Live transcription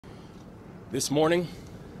This morning,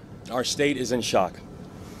 our state is in shock,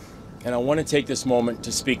 and I want to take this moment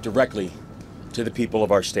to speak directly to the people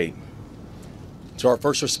of our state. To our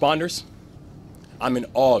first responders, I'm in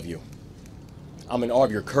awe of you. I'm in awe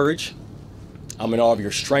of your courage. I'm in awe of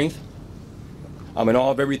your strength. I'm in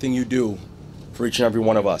awe of everything you do for each and every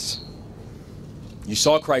one of us. You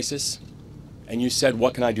saw a crisis, and you said,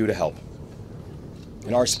 "What can I do to help?"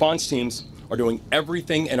 And our response teams are doing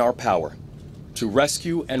everything in our power to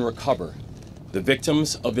rescue and recover the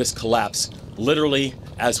victims of this collapse, literally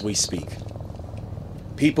as we speak.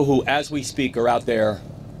 People who, as we speak, are out there,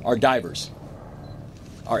 are divers,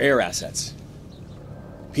 are air assets.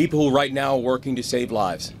 People who right now are working to save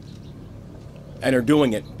lives and are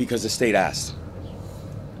doing it because the state asked.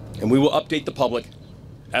 And we will update the public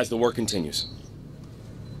as the work continues.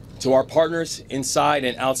 To our partners inside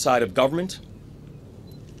and outside of government,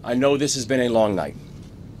 I know this has been a long night.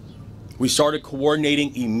 We started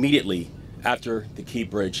coordinating immediately after the Key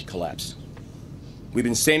Bridge collapsed. We've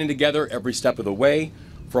been standing together every step of the way,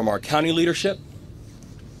 from our county leadership,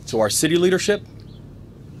 to our city leadership,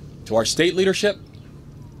 to our state leadership,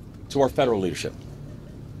 to our federal leadership.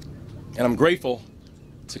 And I'm grateful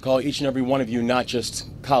to call each and every one of you not just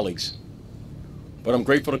colleagues, but I'm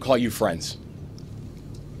grateful to call you friends.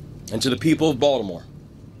 And to the people of Baltimore,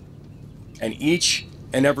 and each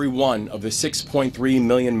and every one of the 6.3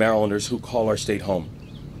 million Marylanders who call our state home,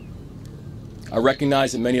 I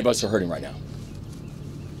recognize that many of us are hurting right now.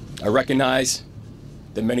 I recognize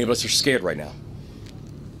that many of us are scared right now.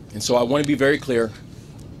 And so I want to be very clear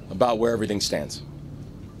about where everything stands.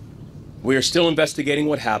 We are still investigating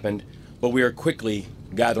what happened, but we are quickly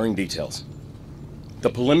gathering details. The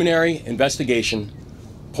preliminary investigation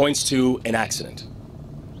points to an accident.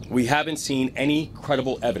 We haven't seen any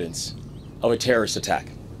credible evidence of a terrorist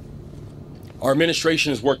attack. Our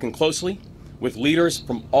administration is working closely with leaders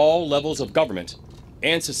from all levels of government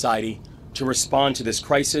and society to respond to this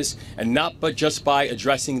crisis, and not but just by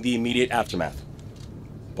addressing the immediate aftermath,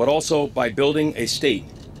 but also by building a state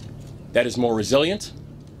that is more resilient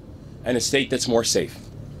and a state that's more safe.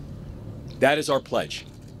 That is our pledge,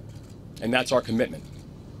 and that's our commitment,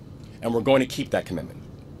 and we're going to keep that commitment.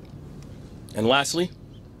 And lastly,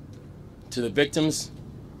 to the victims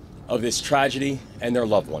of this tragedy and their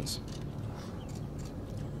loved ones,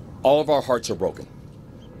 all of our hearts are broken.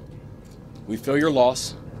 We feel your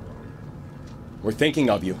loss. We're thinking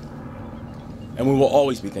of you, and we will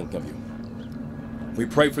always be thinking of you. We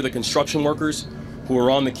pray for the construction workers who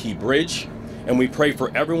are on the Key Bridge, and we pray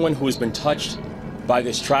for everyone who has been touched by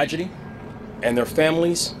this tragedy, and their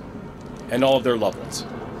families, and all of their loved ones.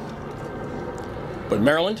 But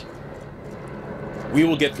Maryland, we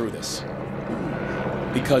will get through this,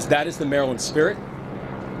 because that is the Maryland spirit,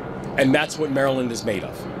 and that's what Maryland is made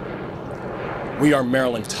of. We are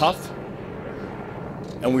Maryland tough,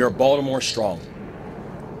 and we are Baltimore strong.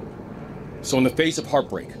 So in the face of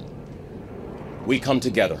heartbreak, we come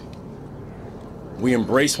together. We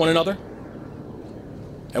embrace one another,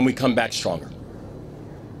 and we come back stronger.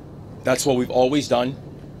 That's what we've always done.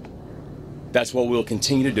 That's what we'll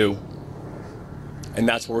continue to do. And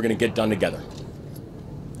that's what we're going to get done together.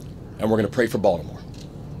 And we're going to pray for Baltimore.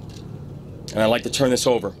 And I'd like to turn this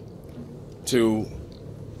over to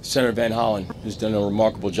Senator Van Hollen, who's done a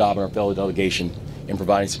remarkable job in our fellow delegation in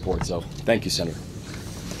providing support. So thank you, Senator.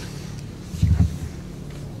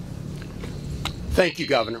 Thank you,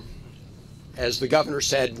 Governor. As the Governor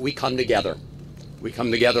said, we come together. We come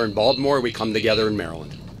together in Baltimore, we come together in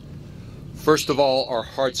Maryland. First of all, our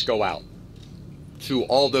hearts go out to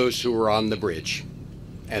all those who are on the bridge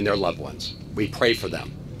and their loved ones. We pray for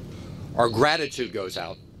them. Our gratitude goes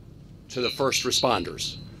out to the first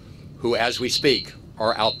responders who, as we speak,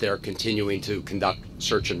 are out there continuing to conduct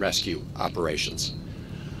search and rescue operations.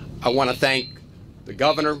 I want to thank the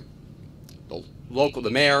governor, the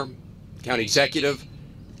mayor, county executive,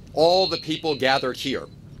 all the people gathered here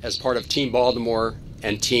as part of Team Baltimore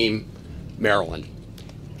and Team Maryland.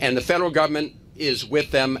 And the federal government is with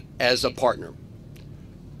them as a partner.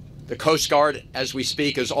 The Coast Guard, as we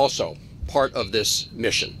speak, is also part of this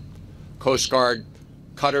mission. Coast Guard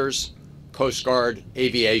cutters, Coast Guard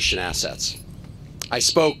aviation assets. I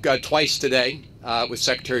spoke twice today with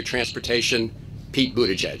Secretary of Transportation Pete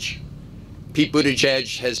Buttigieg. Pete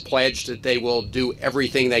Buttigieg has pledged that they will do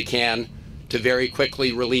everything they can to very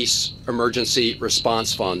quickly release emergency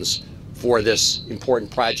response funds for this important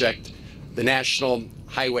project. The National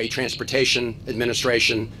Highway Transportation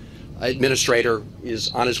Administrator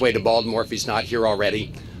is on his way to Baltimore if he's not here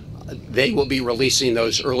already. They will be releasing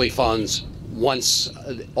those early funds once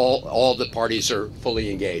all the parties are fully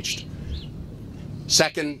engaged.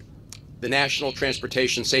 Second, the National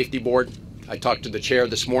Transportation Safety Board I talked to the chair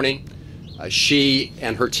this morning. She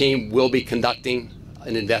and her team will be conducting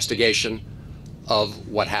an investigation of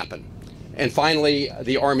what happened. And finally,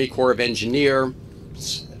 the Army Corps of Engineers,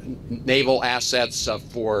 naval assets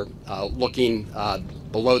for looking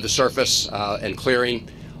below the surface and clearing.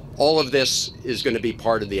 All of this is going to be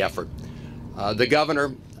part of the effort. The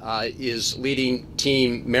governor is leading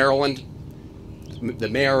Team Maryland, the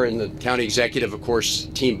mayor and the county executive, of course,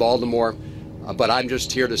 Team Baltimore. But I'm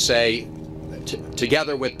just here to say,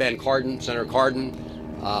 together with Ben Cardin, Senator Cardin,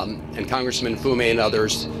 and Congressman Fume and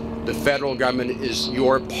others, the federal government is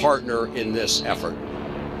your partner in this effort.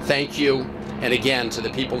 Thank you. And again, to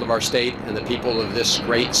the people of our state and the people of this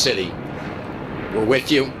great city, we're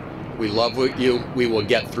with you. We love you. We will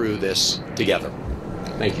get through this together.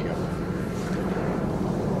 Thank you, Governor.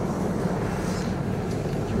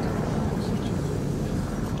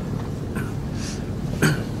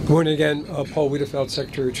 Good morning again. Paul Wiedefeld,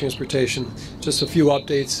 Secretary of Transportation. Just a few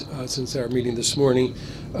updates since our meeting this morning.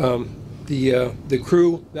 The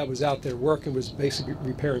crew that was out there working was basically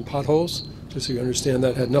repairing potholes, just so you understand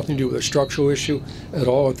that. Had nothing to do with a structural issue at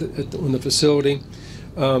all on the facility.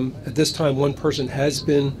 At this time, one person has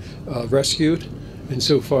been rescued, and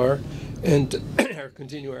so far, and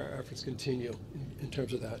our efforts continue in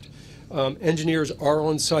terms of that. Engineers are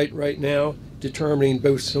on site right now, determining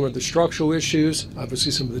both some of the structural issues,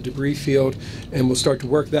 obviously some of the debris field, and we'll start to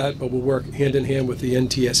work that, but we'll work hand in hand with the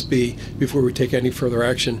NTSB before we take any further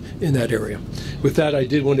action in that area. With that, I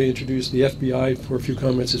did want to introduce the FBI for a few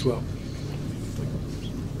comments as well.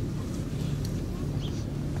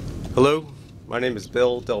 Hello, my name is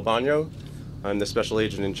Bill Del Bagno. I'm the Special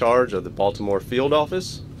Agent in charge of the Baltimore Field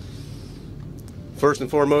Office. First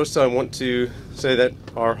and foremost, I want to say that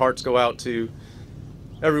our hearts go out to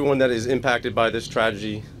everyone that is impacted by this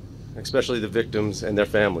tragedy, especially the victims and their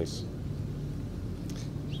families.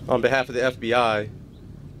 On behalf of the FBI,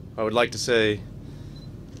 I would like to say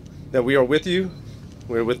that we are with you,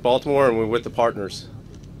 we're with Baltimore, and we're with the partners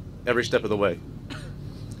every step of the way.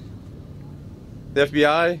 The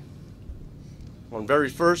FBI, on very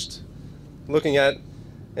first looking at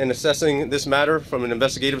and assessing this matter from an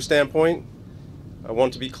investigative standpoint, I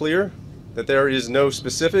want to be clear that there is no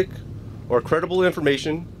specific or credible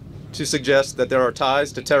information to suggest that there are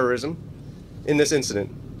ties to terrorism in this incident.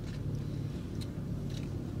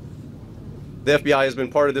 The FBI has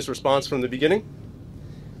been part of this response from the beginning.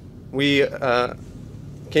 We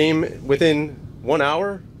came within 1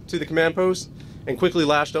 hour to the command post and quickly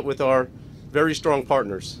lashed up with our very strong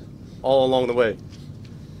partners all along the way.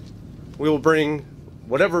 We will bring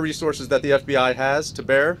whatever resources that the FBI has to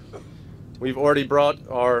bear. We've already brought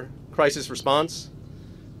our crisis response,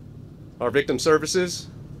 our victim services,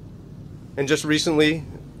 and just recently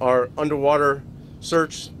our underwater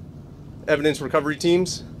search evidence recovery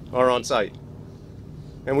teams are on site.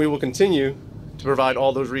 And we will continue to provide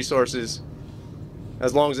all those resources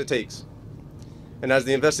as long as it takes. And as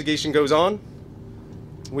the investigation goes on,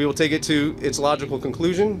 we will take it to its logical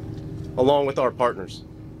conclusion along with our partners.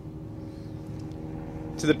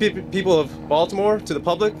 To the people of Baltimore, to the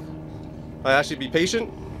public, I ask you to be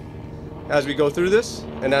patient as we go through this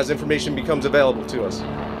and as information becomes available to us.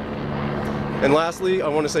 And lastly, I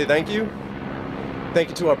want to say thank you. Thank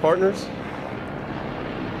you to our partners.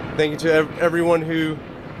 Thank you to everyone who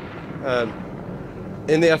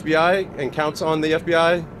in the FBI and counts on the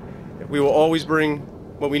FBI. We will always bring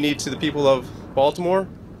what we need to the people of Baltimore,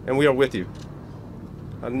 and we are with you.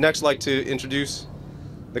 I'd next like to introduce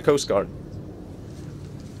the Coast Guard.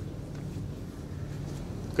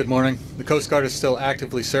 Good morning. The Coast Guard is still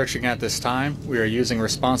actively searching at this time. We are using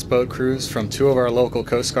response boat crews from 2 of our local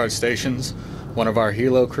Coast Guard stations, one of our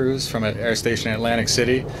helo crews from an air station in Atlantic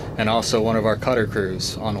City, and also one of our cutter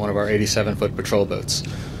crews on one of our 87-foot patrol boats.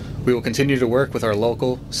 We will continue to work with our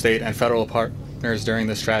local, state, and federal partners during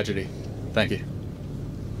this tragedy. Thank you.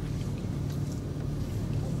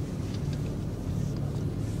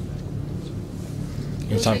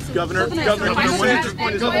 Governor,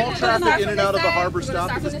 is all traffic in and out of the harbor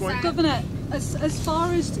stopped at this point? Governor, as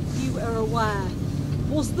far as you are aware,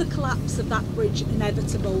 was the collapse of that bridge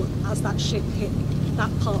inevitable as that ship hit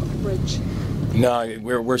that part of the bridge? No,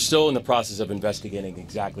 we're still in the process of investigating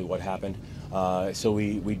exactly what happened. So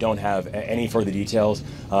we don't have any further details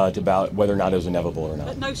about whether or not it was inevitable or not.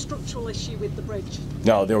 But no structural issue with the bridge?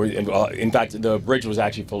 No, there was. In fact, the bridge was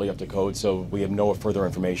actually fully up to code, so we have no further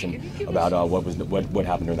information about what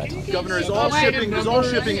happened during that time. Governor, is all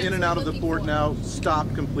shipping in and out of the port now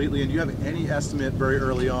stopped completely? And do you have any estimate very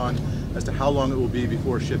early on as to how long it will be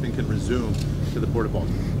before shipping can resume to the Port of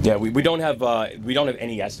Baltimore? Yeah, we don't have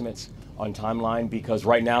any estimates on timeline because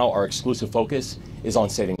right now our exclusive focus is on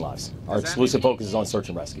saving lives. Our exclusive focus is on search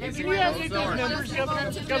and rescue. Could you have those numbers,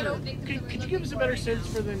 Governor? Could you give us a better sense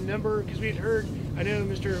for the number? Because we had heard, I know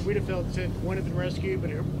Mr. Wiedefeld said one had been rescued,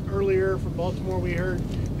 but earlier from Baltimore we heard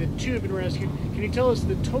that 2 had been rescued. Can you tell us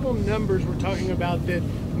the total numbers we're talking about that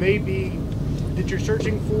that you're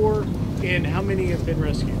searching for, and how many have been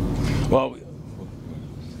rescued? Well,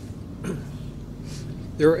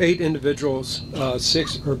 There are 8 individuals.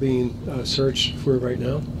 6 are being searched for right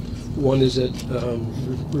now. 1 is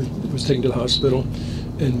was taken to the hospital,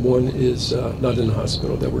 and 1 is not in the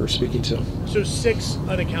hospital that we're speaking to. So 6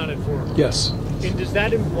 unaccounted for. Yes. And does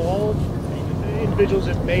that involve individuals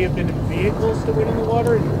that may have been in vehicles that went in the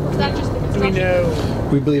water? Is that just the Do we know?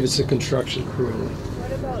 We believe it's a construction crew only.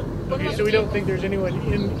 Okay, so we don't think there's anyone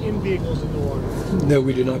in vehicles in the water. No,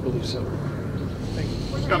 we do not believe so.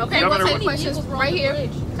 Okay, we'll take questions right here.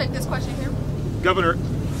 Take this question here. Governor,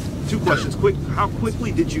 2 questions. How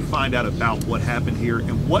quickly did you find out about what happened here,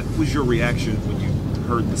 and what was your reaction when you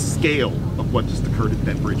heard the scale of what just occurred at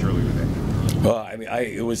that bridge earlier today? well, I mean,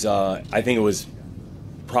 I think it was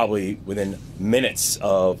probably within minutes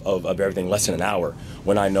of everything, less than an hour,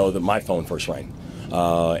 when I know that my phone first rang.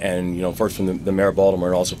 And first from the mayor of Baltimore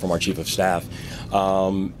and also from our chief of staff.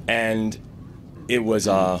 And it was,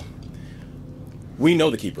 we know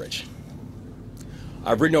the Key Bridge.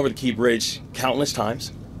 I've ridden over the Key Bridge countless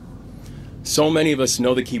times. So many of us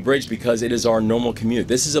know the Key Bridge because it is our normal commute.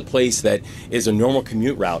 This is a place that is a normal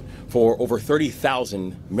commute route for over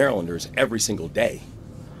 30,000 Marylanders every single day.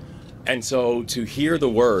 And so to hear the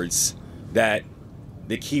words that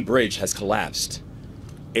the Key Bridge has collapsed,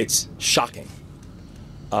 it's shocking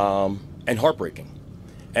and heartbreaking.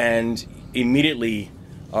 And immediately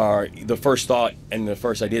the first thought and the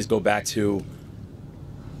first ideas go back to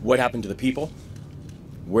what happened to the people,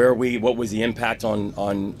 what was the impact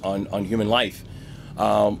on human life.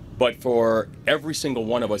 But for every single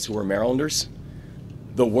one of us who are Marylanders,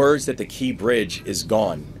 the words that the Key Bridge is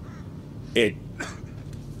gone, it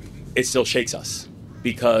still shakes us,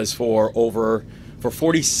 because for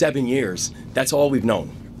 47 years, that's all we've known.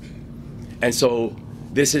 And so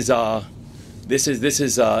this is not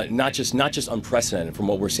just unprecedented from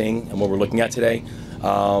what we're seeing and what we're looking at today.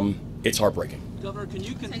 It's heartbreaking. Governor, can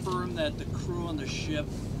you confirm that the crew on the ship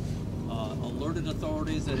alerted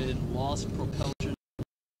authorities that it had lost propulsion?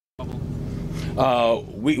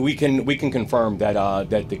 We can confirm that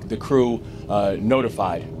the crew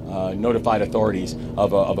notified authorities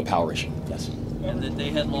of a power issue. Yes. And that they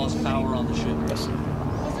had lost power on the ship. Yes.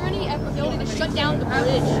 Was there any ability to shut down the bridge?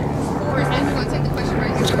 Or is everyone take the question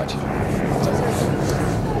right here?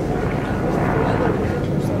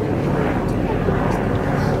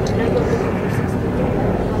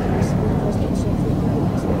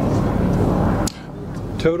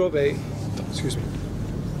 Total of 8. Excuse me.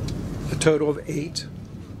 A total of 8.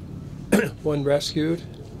 1 rescued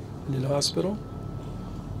and in hospital.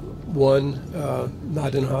 1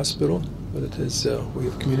 not in hospital, but it is, we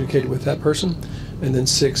have communicated with that person, and then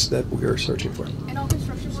 6 that we are searching for. And all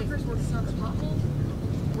construction workers were stuck potholed?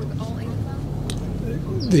 Were all 8 of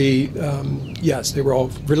them? Yes, they were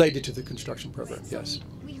all related to the construction program, yes.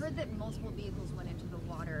 We heard that multiple vehicles went into the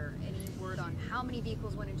water. Any word on how many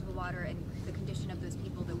vehicles went into the water and the condition of those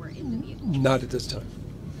people that were in the vehicle? Not at this time.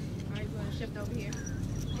 All right, we're going to shift over here.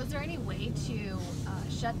 Was there any way to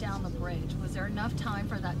shut down the bridge? Was there enough time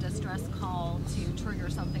for that distress call to trigger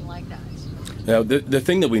something like that? Now, the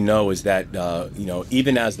thing that we know is that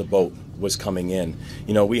even as the boat was coming in,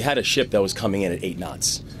 we had a ship that was coming in at 8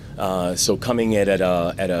 knots, so coming in at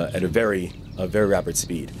a very rapid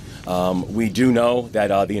speed. We do know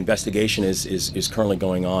that the investigation is currently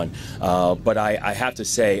going on, but I have to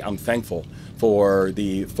say I'm thankful for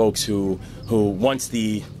the folks who once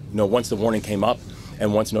the warning came up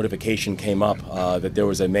and once notification came up that there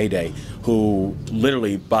was a mayday, who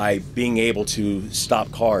literally, by being able to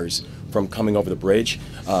stop cars from coming over the bridge,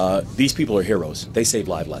 these people are heroes. They saved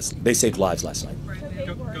lives last night.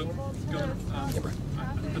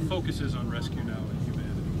 The focus is on rescue now and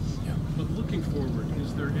humanity. Yeah. But looking forward,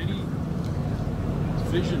 is there any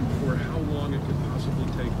vision for how long it could possibly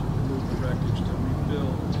take to remove the wreckage, to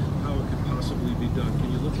rebuild, how it could possibly be done?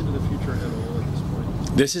 Can you look into the future at all at this point?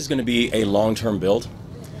 This is going to be a long-term build.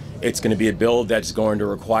 It's going to be a build that's going to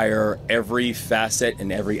require every facet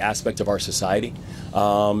and every aspect of our society.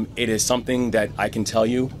 It is something that I can tell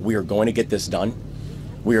you, we are going to get this done.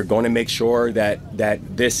 We are going to make sure that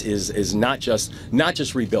this is not just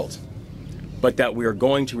rebuilt, but that we are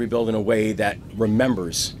going to rebuild in a way that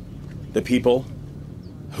remembers the people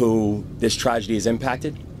who this tragedy has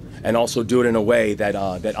impacted, and also do it in a way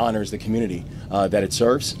that that honors the community that it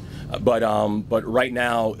serves. But right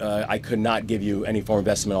now, I could not give you any form of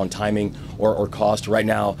estimate on timing or cost. Right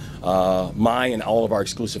now, my and all of our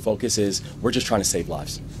exclusive focus is we're just trying to save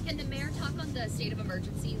lives. Can the mayor talk on the state of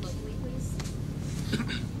emergency locally, please?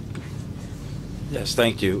 Yes,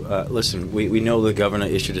 thank you. Listen, we know the governor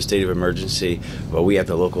issued a state of emergency, but we at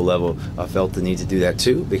the local level felt the need to do that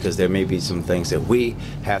too, because there may be some things that we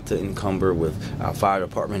have to encumber with our fire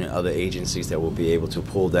department and other agencies that we'll be able to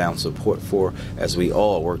pull down support for as we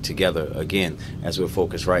all work together, again, as we're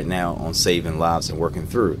focused right now on saving lives and working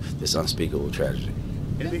through this unspeakable tragedy.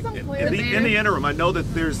 In the interim, I know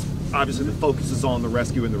that there's obviously the focus is on the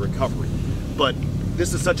rescue and the recovery, but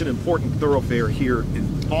this is such an important thoroughfare here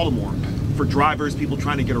in Baltimore for drivers, people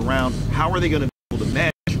trying to get around. How are they going to be able to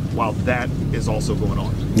manage while that is also going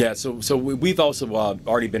on? Yeah, so we've also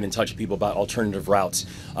already been in touch with people about alternative routes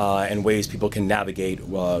and ways people can navigate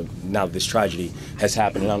now that this tragedy has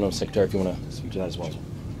happened. And I don't know, Secretary, if you want to speak to that as well.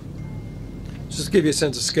 Just to give you a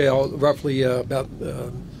sense of scale, roughly about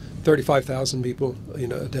 35,000 people,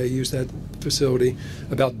 a day use that facility.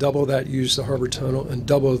 About double that use the Harbor Tunnel, and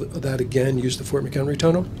double that again use the Fort McHenry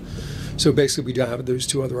Tunnel. So basically, we do have those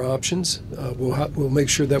two other options. We'll make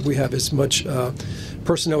sure that we have as much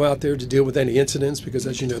personnel out there to deal with any incidents, because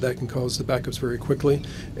as you know, that can cause the backups very quickly.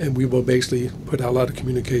 And we will basically put out a lot of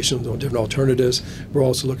communications on different alternatives. We're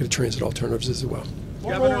also looking at transit alternatives as well.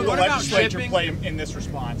 What role will the legislature play in this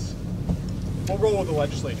response? What role will the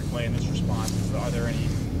legislature play in this response? Are there any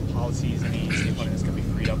policies, any state funding that's going to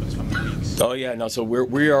be freed up in the coming weeks? Oh yeah, no. So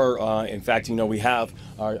we are, in fact, we have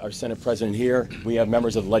our Senate President here. We have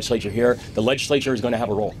members of the legislature here. The legislature is going to have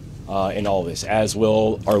a role in all of this, as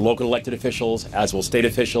will our local elected officials, as will state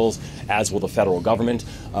officials, as will the federal government.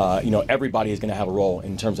 Everybody is going to have a role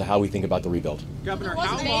in terms of how we think about the rebuild. Governor,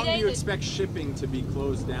 how long do you expect shipping to be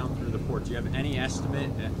closed down through the port? Do you have any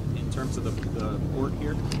estimate in terms of the port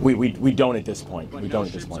here? We don't at this point. But we no don't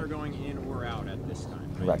at this ships point. are going in or out at this time.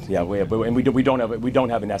 Correct. Yeah, we don't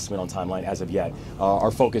have an estimate on timeline as of yet.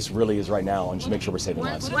 Our focus really is right now on just make sure we're saving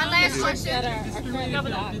lives. One last question.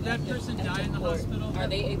 Did that person die in the hospital? Are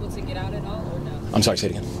they able to get out at all or no? I'm sorry, say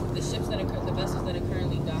it again. The ships that are the vessels that are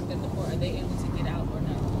currently docked at the port, are they able to get out or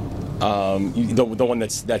no? The one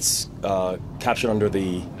that's captured under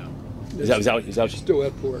the. Is that still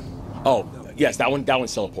at port? Oh, yes, that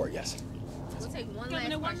one's still at port. Yes. We'll take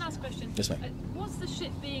one last question. Yes, ma'am. Was the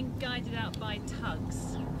ship being guided out by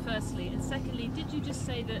tugs, firstly? And secondly, did you just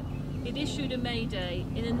say that it issued a mayday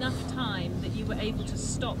in enough time that you were able to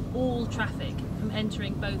stop all traffic from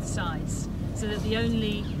entering both sides, so that the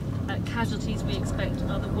only casualties we expect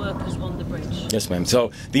are the workers on the bridge? Yes, ma'am.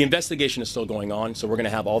 So the investigation is still going on, so we're going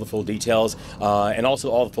to have all the full details and also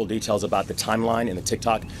all the full details about the timeline and the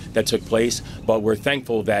TikTok that took place. But we're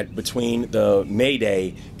thankful that between the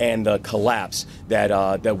Mayday and the collapse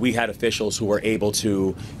that we had officials who were able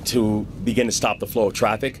to begin to stop the flow of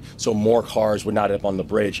traffic, so more cars were not up on the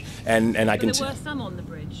bridge. And I can. There were some on the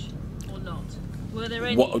bridge, or not? Were there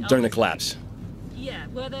any during the collapse? Yeah,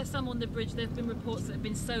 were there some on the bridge? There have been reports that have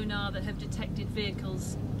been sonar that have detected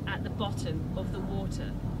vehicles at the bottom of the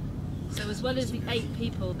water. So as well as the 8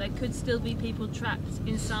 people, there could still be people trapped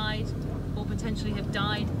inside or potentially have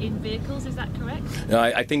died in vehicles. Is that correct?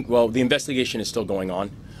 I think, well, the investigation is still going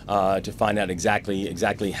on to find out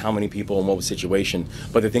exactly how many people and what was the situation.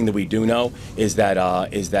 But the thing that we do know is that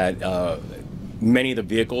many of the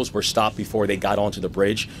vehicles were stopped before they got onto the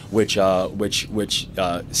bridge, which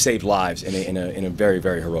saved lives in a very,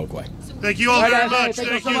 very heroic way. Thank you all very much.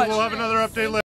 Thank you. We'll have another update later.